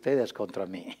quejas de ustedes contra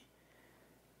mí.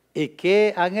 ¿Y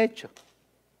qué han hecho?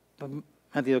 Pues me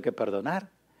han tenido que perdonar.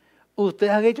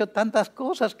 Ustedes han hecho tantas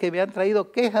cosas que me han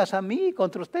traído quejas a mí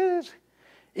contra ustedes.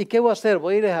 ¿Y qué voy a hacer?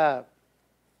 ¿Voy a ir a...?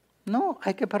 No,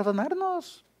 hay que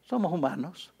perdonarnos. Somos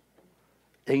humanos.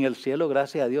 En el cielo,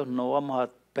 gracias a Dios, no vamos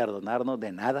a perdonarnos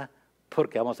de nada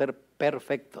porque vamos a ser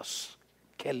perfectos.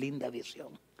 Qué linda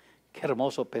visión. Qué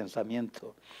hermoso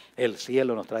pensamiento. El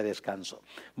cielo nos trae descanso.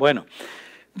 Bueno,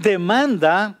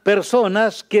 demanda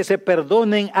personas que se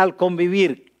perdonen al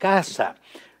convivir. Casa.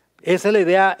 Esa es la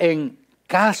idea en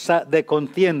casa de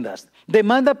contiendas.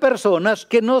 Demanda personas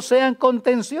que no sean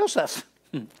contenciosas.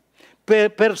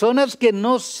 Personas que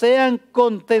no sean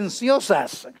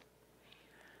contenciosas.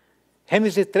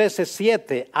 Génesis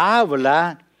 13:7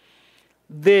 habla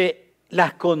de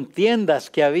las contiendas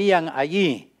que habían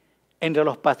allí entre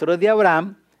los pastores de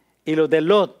Abraham y los de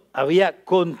Lot. Había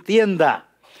contienda.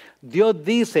 Dios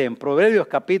dice en Proverbios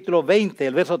capítulo 20,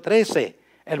 el verso 13,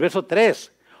 el verso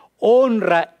 3,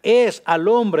 honra es al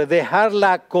hombre dejar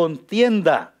la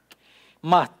contienda,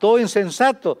 mas todo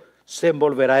insensato se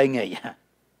envolverá en ella.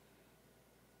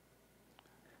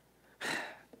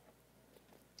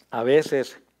 A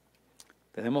veces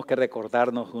tenemos que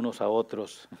recordarnos unos a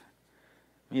otros,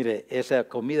 mire, esa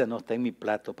comida no está en mi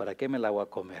plato, ¿para qué me la voy a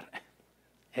comer?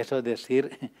 Eso es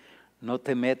decir, no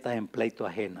te metas en pleito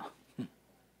ajeno.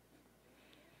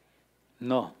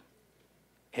 No,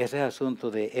 ese es asunto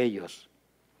de ellos.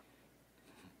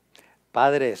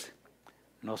 Padres,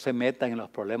 No se metan en los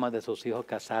problemas de sus hijos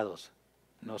casados.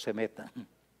 No se metan.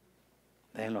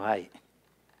 Déjenlos ahí.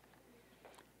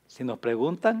 Si nos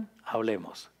preguntan,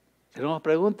 hablemos. Si no nos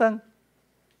preguntan,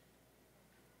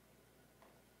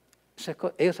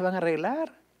 ellos se van a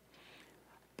arreglar.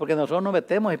 Porque nosotros nos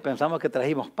metemos y pensamos que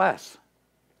trajimos paz.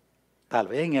 Tal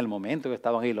vez en el momento que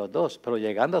estaban ahí los dos, pero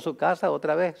llegando a su casa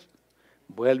otra vez,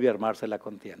 vuelve a armarse la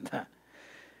contienda.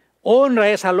 Honra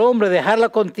es al hombre dejar la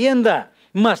contienda,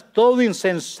 mas todo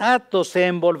insensato se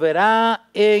envolverá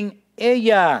en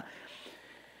ella.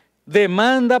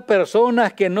 Demanda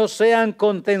personas que no sean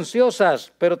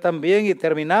contenciosas, pero también, y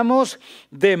terminamos,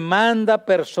 demanda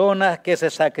personas que se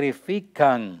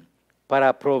sacrifican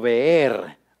para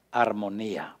proveer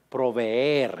armonía.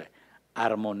 Proveer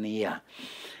armonía.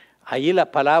 Allí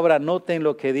la palabra, noten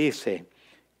lo que dice.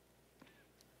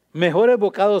 Mejor es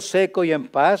bocado seco y en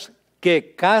paz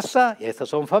que casa, y estas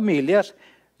son familias,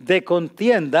 de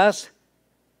contiendas,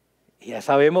 y ya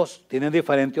sabemos, tienen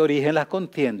diferente origen las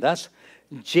contiendas,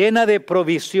 llena de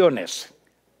provisiones,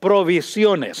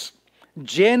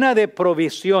 llena de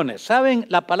provisiones. ¿Saben?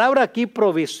 La palabra aquí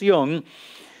provisión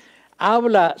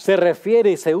se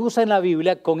refiere y se usa en la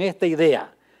Biblia con esta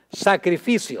idea,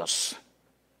 sacrificios.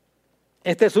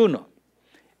 Este es uno,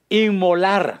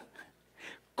 inmolar,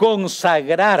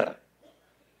 consagrar,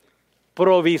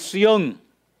 provisión.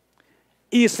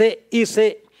 Y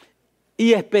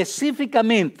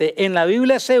específicamente en la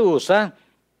Biblia se usa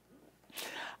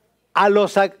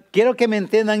quiero que me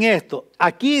entiendan esto,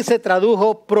 aquí se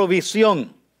tradujo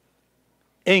provisión,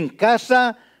 en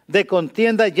casa de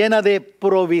contienda llena de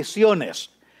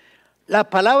provisiones. La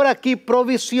palabra aquí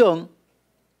provisión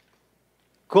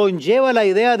conlleva la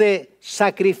idea de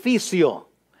sacrificio,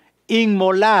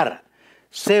 inmolar.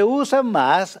 Se usa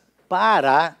más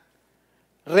para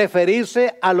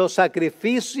referirse a los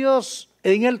sacrificios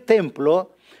en el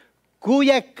templo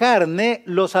cuya carne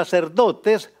los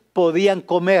sacerdotes podían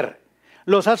comer.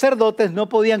 Los sacerdotes no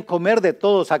podían comer de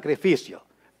todo sacrificio,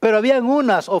 pero habían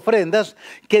unas ofrendas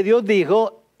que Dios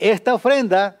dijo, esta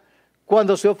ofrenda,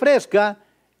 cuando se ofrezca,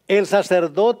 el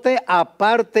sacerdote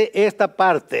aparte esta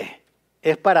parte,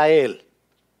 es para él.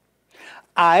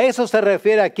 A eso se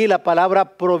refiere aquí la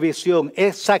palabra provisión,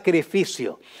 es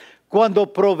sacrificio.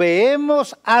 Cuando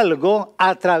proveemos algo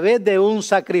a través de un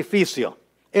sacrificio.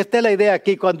 Esta es la idea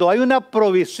aquí, cuando hay una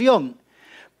provisión,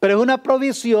 pero es una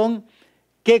provisión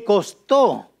que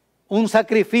costó un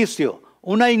sacrificio,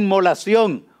 una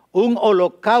inmolación, un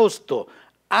holocausto.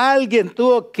 Alguien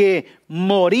tuvo que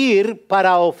morir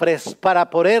para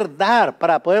poder dar,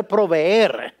 para poder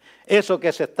proveer eso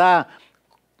que se está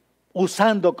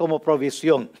usando como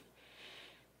provisión.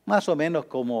 Más o menos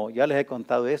como, ya les he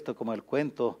contado esto, como el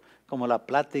cuento, como la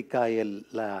plática y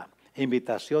la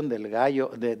invitación del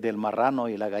gallo, del marrano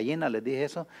y la gallina, les dije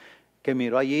eso, que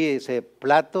miró allí ese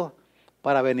plato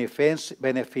para beneficio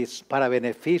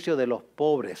de los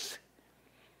pobres.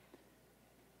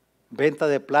 Venta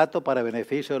de plato para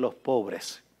beneficio de los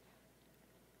pobres.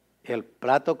 El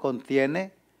plato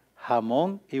contiene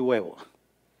jamón y huevo.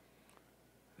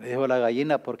 Le dijo la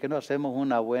gallina, ¿por qué no hacemos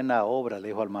una buena obra? Le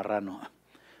dijo al marrano.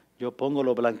 Yo pongo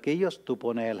los blanquillos, tú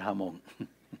pones el jamón.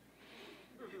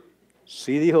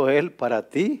 Sí, dijo él, para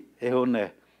ti es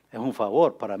un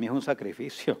favor, para mí es un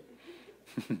sacrificio.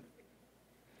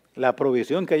 La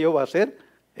provisión que yo voy a hacer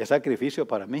es sacrificio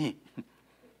para mí.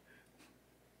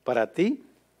 Para ti,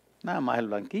 nada más el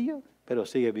blanquillo, pero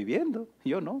sigue viviendo,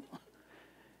 yo no.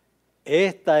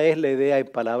 Esta es la idea en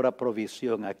palabra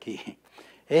provisión aquí.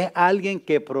 Es alguien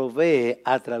que provee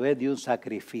a través de un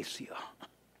sacrificio.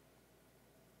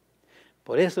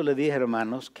 Por eso le dije,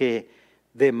 hermanos, que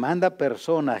demanda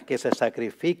personas que se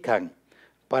sacrifican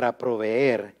para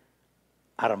proveer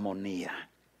armonía.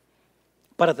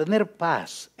 Para tener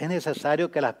paz es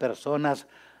necesario que las personas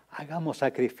hagamos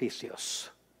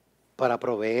sacrificios para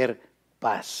proveer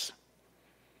paz.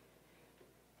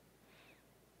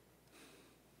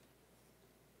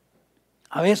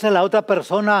 A veces la otra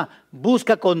persona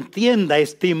busca contienda,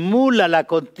 estimula la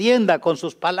contienda con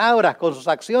sus palabras, con sus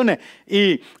acciones.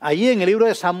 Y allí en el libro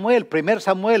de Samuel, 1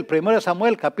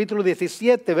 Samuel, capítulo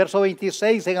 17, verso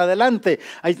 26 en adelante,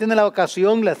 ahí tiene la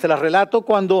ocasión, se la relato,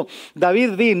 cuando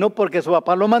David vino, porque su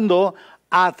papá lo mandó,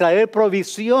 a traer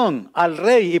provisión al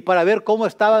rey y para ver cómo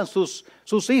estaban sus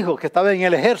hijos, que estaban en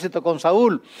el ejército con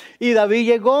Saúl. Y David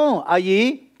llegó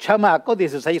allí, chamaco,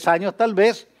 16 años tal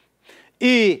vez,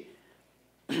 y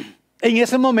en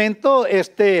ese momento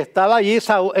estaba allí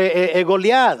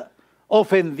Goliat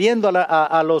ofendiendo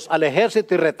al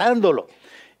ejército y retándolo.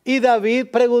 Y David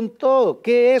preguntó,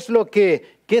 ¿qué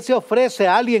se ofrece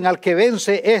a alguien al que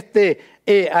vence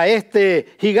a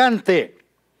este gigante?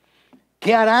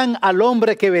 ¿qué harán al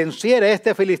hombre que venciere a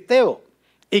este filisteo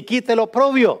y quite el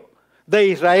oprobio de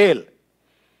Israel?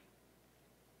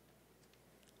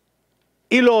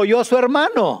 Y lo oyó su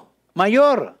hermano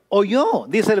mayor, oyó,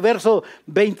 dice el verso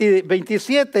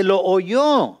 27, lo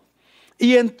oyó.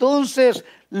 Y entonces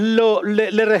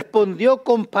le respondió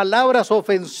con palabras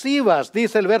ofensivas,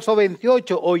 dice el verso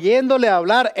 28, oyéndole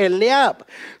hablar Eliab,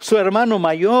 su hermano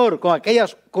mayor, con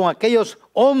aquellos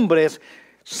hombres,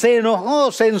 se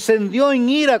enojó, se encendió en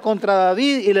ira contra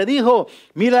David y le dijo,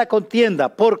 mira la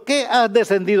contienda, ¿por qué has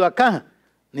descendido acá?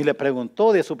 Ni le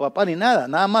preguntó de su papá ni nada,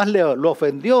 nada más lo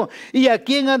ofendió. ¿Y a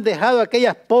quién han dejado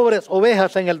aquellas pobres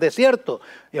ovejas en el desierto?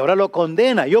 Y ahora lo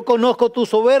condena. Yo conozco tu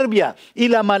soberbia y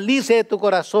la malicia de tu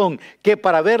corazón, que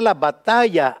para ver la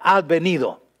batalla has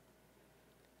venido.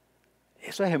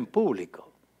 Eso es en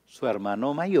público. Su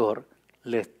hermano mayor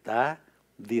le está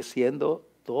diciendo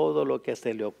todo lo que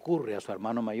se le ocurre a su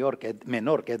hermano mayor, que es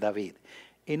menor, que es David.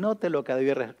 Y note lo que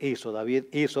David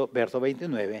hizo, verso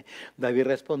 29. David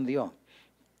respondió,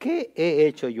 ¿qué he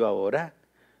hecho yo ahora?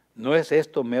 ¿No es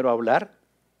esto mero hablar?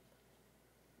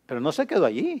 Pero no se quedó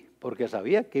allí, porque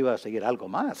sabía que iba a seguir algo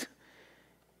más.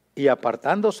 Y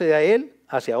apartándose de él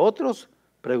hacia otros,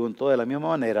 preguntó de la misma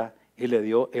manera y le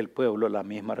dio el pueblo la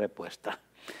misma respuesta.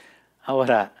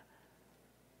 Ahora,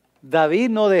 David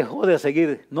no dejó de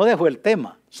seguir, no dejó el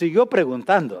tema, siguió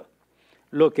preguntando.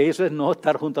 Lo que hizo es no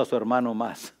estar junto a su hermano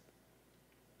más.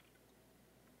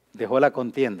 Dejó la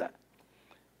contienda.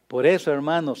 Por eso,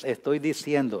 hermanos, estoy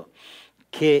diciendo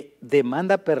que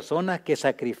demanda personas que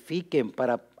sacrifiquen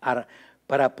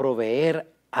para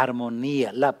proveer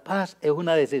armonía. La paz es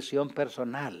una decisión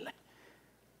personal.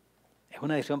 Es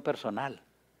una decisión personal.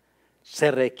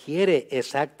 Se requiere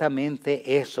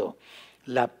exactamente eso.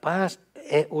 La paz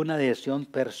es una decisión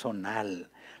personal.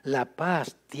 La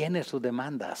paz tiene sus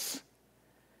demandas.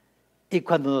 Y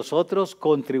cuando nosotros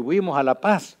contribuimos a la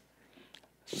paz,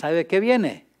 ¿sabe qué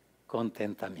viene?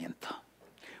 Contentamiento.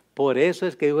 Por eso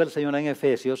es que dijo el Señor en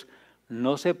Efesios,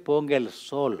 no se ponga el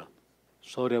sol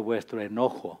sobre vuestro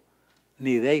enojo,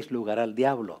 ni deis lugar al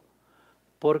diablo.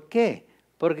 ¿Por qué?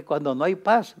 Porque cuando no hay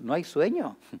paz, no hay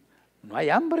sueño, no hay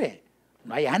hambre,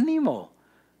 no hay ánimo,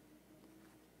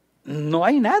 no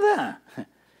hay nada.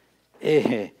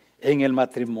 En el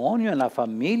matrimonio, en la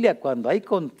familia, cuando hay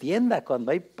contiendas,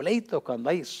 cuando hay pleitos, cuando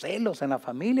hay celos en la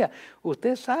familia,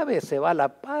 usted sabe, se va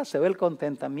la paz, se va el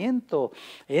contentamiento,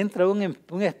 entra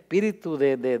un espíritu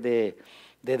de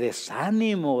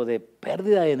desánimo, de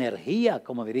pérdida de energía,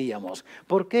 como diríamos.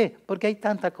 ¿Por qué? Porque hay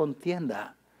tanta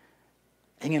contienda.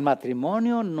 En el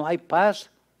matrimonio no hay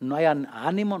paz, no hay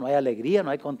ánimo, no hay alegría,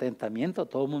 no hay contentamiento,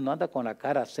 todo el mundo anda con la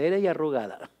cara seria y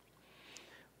arrugada.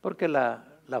 Porque la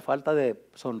falta de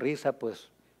sonrisa, pues,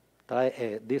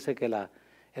 dice que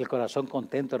el corazón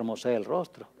contento hermosea el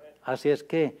rostro. Así es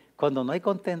que cuando no hay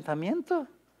contentamiento,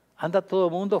 anda todo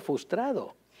el mundo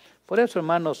frustrado. Por eso,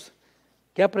 hermanos,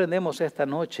 ¿qué aprendemos esta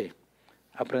noche?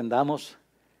 Aprendamos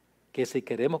que si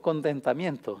queremos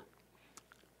contentamiento,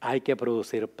 hay que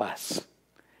producir paz.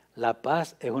 La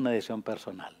paz es una decisión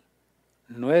personal.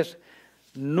 No es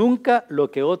nunca lo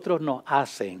que otros nos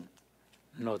hacen,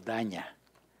 nos daña.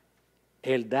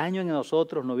 El daño en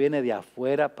nosotros no viene de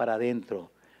afuera para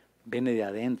adentro, viene de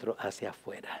adentro hacia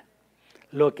afuera.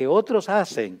 Lo que otros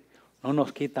hacen no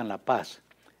nos quitan la paz,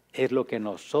 es lo que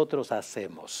nosotros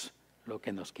hacemos lo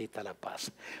que nos quita la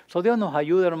paz. Dios nos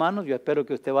ayude, hermanos. Yo espero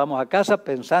que usted vamos a casa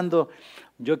pensando,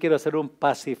 yo quiero ser un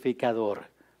pacificador.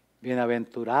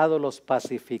 Bienaventurados los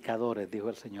pacificadores, dijo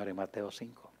el Señor en Mateo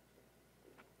 5.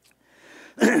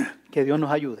 Que Dios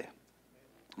nos ayude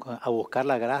a buscar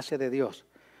la gracia de Dios,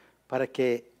 para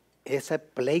que ese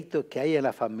pleito que hay en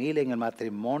la familia, en el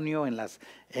matrimonio,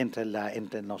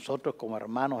 entre nosotros como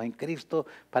hermanos en Cristo,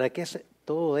 para que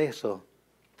todo eso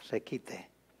se quite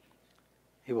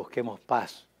y busquemos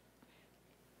paz.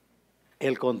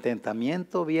 El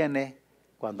contentamiento viene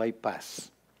cuando hay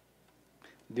paz.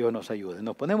 Dios nos ayude.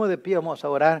 Nos ponemos de pie, vamos a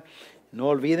orar. No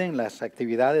olviden las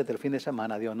actividades del fin de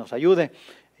semana. Dios nos ayude.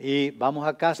 Y vamos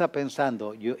a casa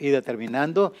pensando y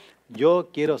determinando, yo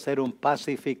quiero ser un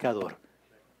pacificador.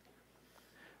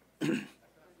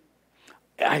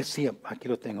 Ay, sí, aquí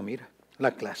lo tengo, mira,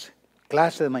 la clase.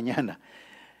 Clase de mañana.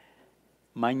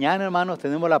 Mañana, hermanos,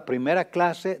 tenemos la primera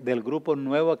clase del grupo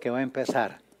nuevo que va a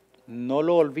empezar. No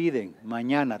lo olviden,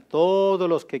 mañana. Todos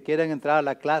los que quieran entrar a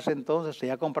la clase, entonces, si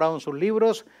ya compraron sus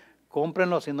libros,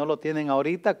 cómprenlos. Si no lo tienen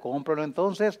ahorita, cómprenlo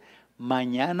entonces.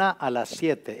 Mañana a las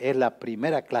 7 es la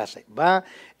primera clase.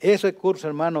 Ese curso,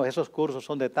 hermano, esos cursos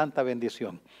son de tanta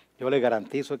bendición. Yo le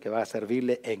garantizo que va a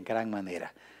servirle en gran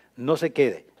manera. No se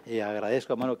quede. Y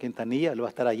agradezco a hermano Quintanilla, él va a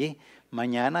estar allí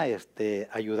mañana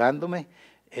ayudándome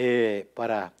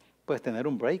para pues tener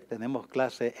un break. Tenemos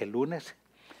clase el lunes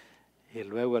y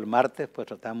luego el martes pues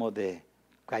tratamos de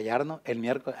callarnos. El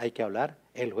miércoles hay que hablar,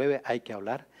 el jueves hay que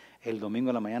hablar, el domingo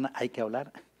en la mañana hay que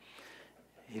hablar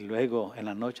y luego en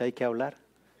la noche hay que hablar.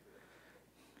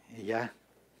 Y ya.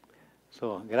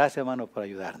 Gracias, hermanos, por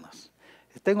ayudarnos.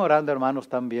 Estén orando, hermanos,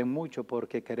 también mucho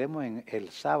porque queremos en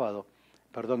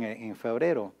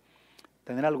febrero,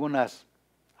 tener algunas,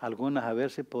 a ver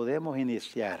si podemos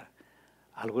iniciar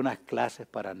algunas clases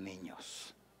para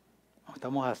niños.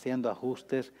 Estamos haciendo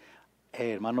ajustes.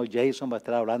 El hermano Jason va a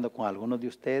estar hablando con algunos de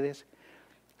ustedes.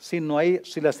 Si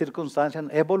las circunstancias,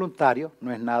 es voluntario,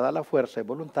 no es nada a la fuerza, es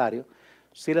voluntario.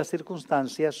 Si las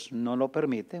circunstancias no lo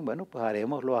permiten, bueno, pues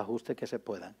haremos los ajustes que se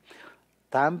puedan.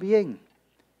 También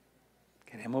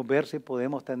queremos ver si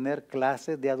podemos tener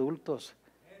clases de adultos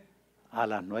a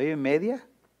las 9:30,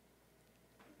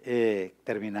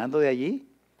 terminando de allí,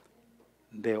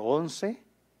 de 11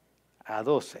 a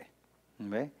 12.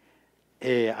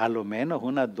 A lo menos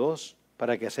unas 2,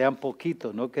 para que sean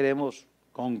poquitos, no queremos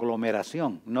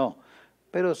conglomeración, no.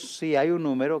 Pero sí hay un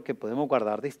número que podemos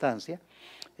guardar distancia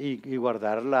y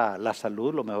guardar la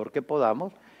salud lo mejor que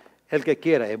podamos. El que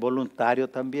quiera, es voluntario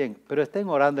también. Pero estén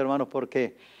orando, hermanos,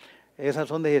 porque esas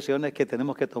son decisiones que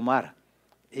tenemos que tomar.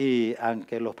 Y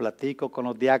aunque los platico con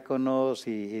los diáconos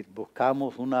y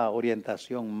buscamos una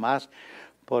orientación más,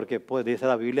 porque pues dice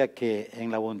la Biblia que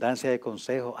en la abundancia de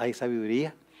consejos hay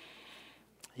sabiduría.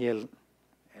 Y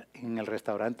en el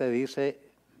restaurante dice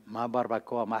más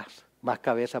barbacoa, más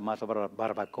cabeza, más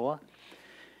barbacoa.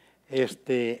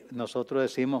 Nosotros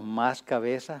decimos más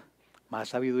cabeza, más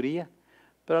sabiduría.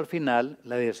 Pero al final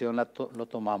la decisión lo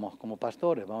tomamos como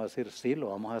pastores. Vamos a decir, sí, lo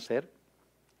vamos a hacer.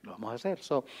 Lo vamos a hacer.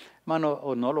 Hermanos,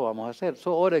 o no lo vamos a hacer.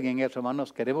 Oren en eso,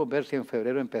 hermanos. Queremos ver si en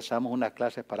febrero empezamos unas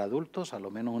clases para adultos, a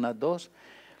lo menos unas 2.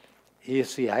 Y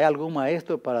si hay algún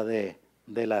maestro para de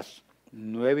las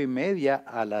 9:30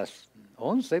 a las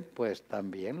 11, pues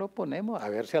también lo ponemos. A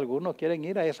ver si algunos quieren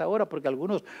ir a esa hora, porque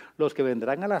algunos, los que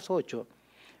vendrán a las 8,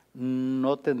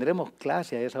 no tendremos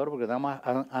clase a esa hora porque nada más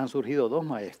han surgido 2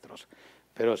 maestros.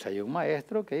 Pero si hay un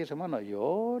maestro que dice, bueno,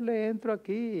 yo le entro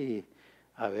aquí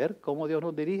a ver cómo Dios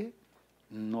nos dirige.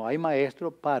 No hay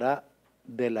maestro para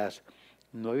de las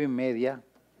 9:30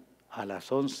 a las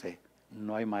 11.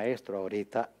 No hay maestro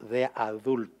ahorita de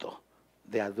adulto.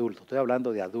 Estoy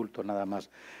hablando de adulto nada más.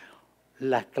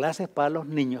 Las clases para los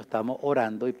niños estamos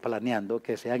orando y planeando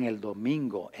que sean el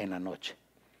domingo en la noche.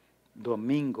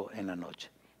 Domingo en la noche.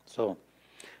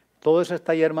 Todo eso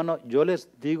está ahí, hermanos. Yo les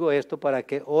digo esto para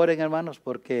que oren, hermanos,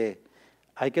 porque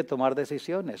hay que tomar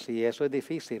decisiones y eso es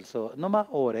difícil. No más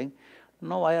oren,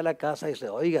 no vaya a la casa y dice,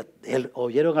 oiga,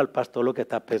 oyeron al pastor lo que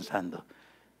está pensando.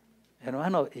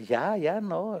 Hermano, ya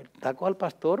no, el taco al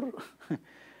pastor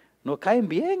no caen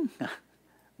bien,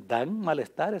 dan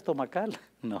malestar estomacal,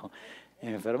 no,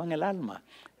 enferman el alma.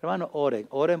 Hermano,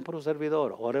 oren por un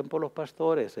servidor, oren por los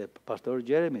pastores, el pastor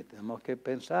Jeremy, tenemos que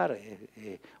pensar,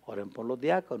 oren por los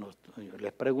diáconos, yo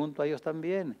les pregunto a ellos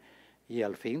también, y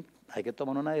al fin hay que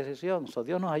tomar una decisión.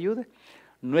 Dios nos ayude.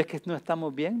 No es que no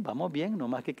estamos bien, vamos bien,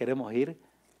 nomás que queremos ir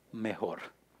mejor,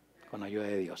 con la ayuda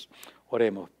de Dios.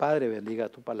 Oremos. Padre, bendiga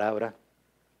tu palabra.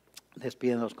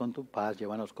 Despídenos con tu paz,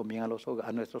 llévanos con bien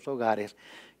a nuestros hogares,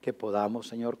 que podamos,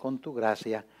 Señor, con tu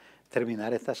gracia,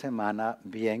 terminar esta semana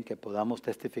bien, que podamos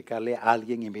testificarle a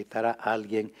alguien, invitar a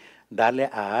alguien, darle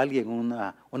a alguien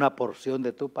una porción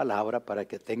de tu palabra para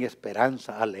que tenga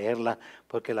esperanza al leerla,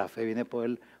 porque la fe viene por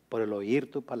el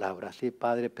oír tu palabra. Así,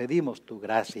 Padre, pedimos tu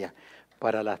gracia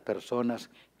para las personas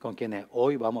con quienes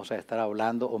hoy vamos a estar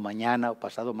hablando, o mañana, o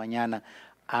pasado mañana,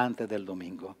 antes del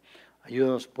domingo.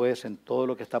 Ayúdanos pues en todo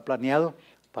lo que está planeado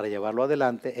para llevarlo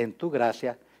adelante en tu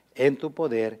gracia, en tu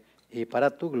poder y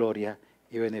para tu gloria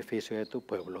y beneficio de tu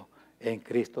pueblo. En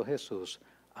Cristo Jesús.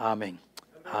 Amén.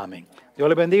 Amén. Dios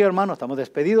les bendiga, hermanos. Estamos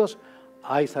despedidos.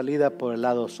 Hay salida por el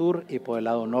lado sur y por el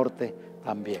lado norte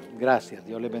también. Gracias.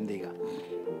 Dios les bendiga.